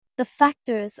The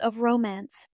factors of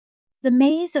romance. The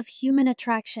maze of human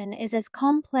attraction is as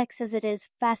complex as it is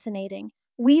fascinating,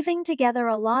 weaving together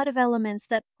a lot of elements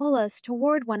that pull us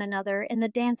toward one another in the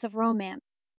dance of romance.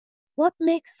 What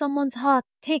makes someone's heart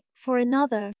tick for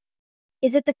another?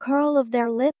 Is it the curl of their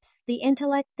lips, the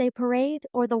intellect they parade,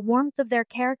 or the warmth of their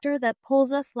character that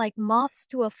pulls us like moths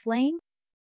to a flame?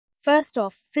 First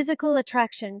off, physical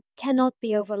attraction cannot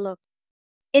be overlooked.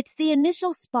 It's the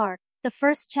initial spark, the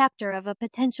first chapter of a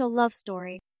potential love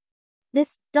story.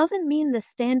 This doesn't mean the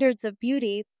standards of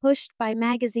beauty pushed by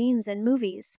magazines and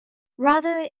movies.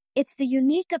 Rather, it's the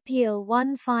unique appeal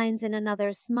one finds in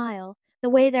another's smile, the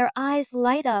way their eyes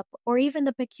light up, or even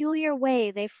the peculiar way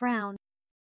they frown.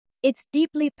 It's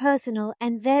deeply personal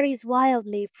and varies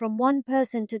wildly from one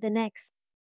person to the next.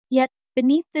 Yet,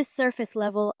 beneath this surface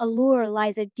level allure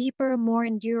lies a deeper, more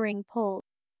enduring pull.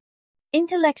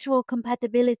 Intellectual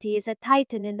compatibility is a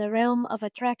titan in the realm of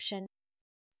attraction.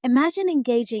 Imagine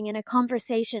engaging in a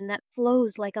conversation that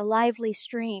flows like a lively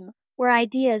stream, where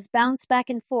ideas bounce back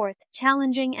and forth,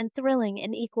 challenging and thrilling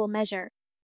in equal measure.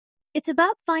 It's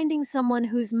about finding someone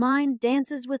whose mind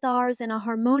dances with ours in a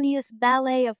harmonious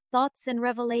ballet of thoughts and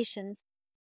revelations.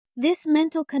 This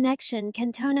mental connection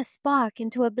can turn a spark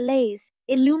into a blaze,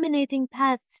 illuminating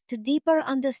paths to deeper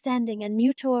understanding and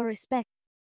mutual respect.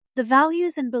 The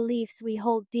values and beliefs we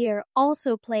hold dear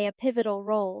also play a pivotal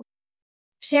role.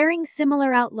 Sharing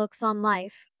similar outlooks on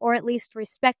life, or at least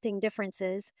respecting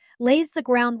differences, lays the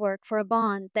groundwork for a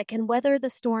bond that can weather the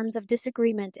storms of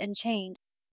disagreement and change.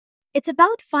 It's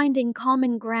about finding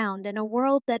common ground in a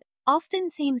world that often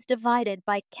seems divided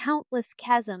by countless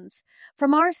chasms,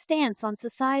 from our stance on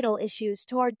societal issues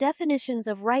to our definitions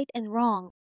of right and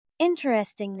wrong.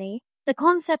 Interestingly, the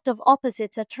concept of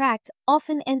opposites attract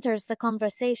often enters the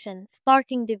conversation,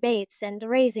 sparking debates and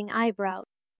raising eyebrows.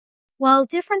 While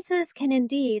differences can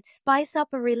indeed spice up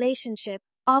a relationship,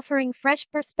 offering fresh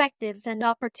perspectives and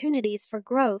opportunities for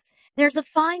growth, there's a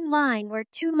fine line where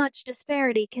too much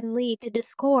disparity can lead to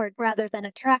discord rather than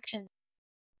attraction.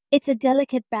 It's a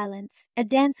delicate balance, a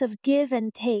dance of give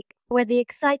and take, where the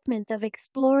excitement of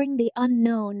exploring the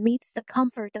unknown meets the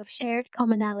comfort of shared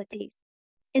commonalities.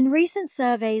 In recent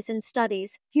surveys and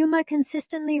studies, humor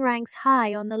consistently ranks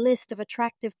high on the list of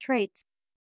attractive traits.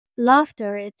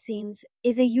 Laughter, it seems,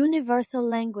 is a universal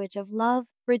language of love,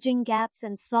 bridging gaps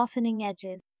and softening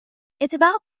edges. It's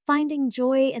about finding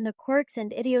joy in the quirks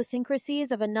and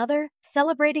idiosyncrasies of another,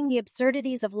 celebrating the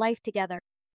absurdities of life together.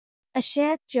 A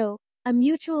shared joke, a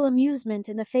mutual amusement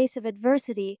in the face of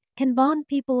adversity, can bond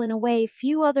people in a way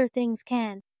few other things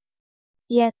can.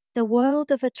 Yet, the world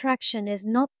of attraction is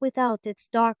not without its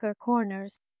darker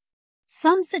corners.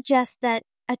 Some suggest that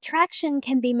attraction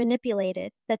can be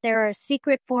manipulated, that there are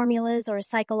secret formulas or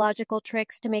psychological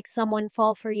tricks to make someone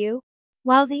fall for you.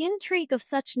 While the intrigue of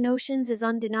such notions is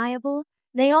undeniable,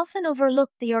 they often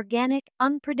overlook the organic,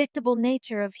 unpredictable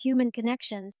nature of human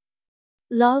connections.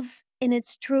 Love, in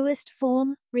its truest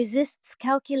form, resists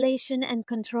calculation and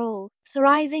control,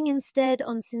 thriving instead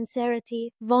on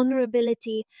sincerity,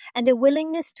 vulnerability, and a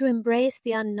willingness to embrace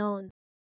the unknown.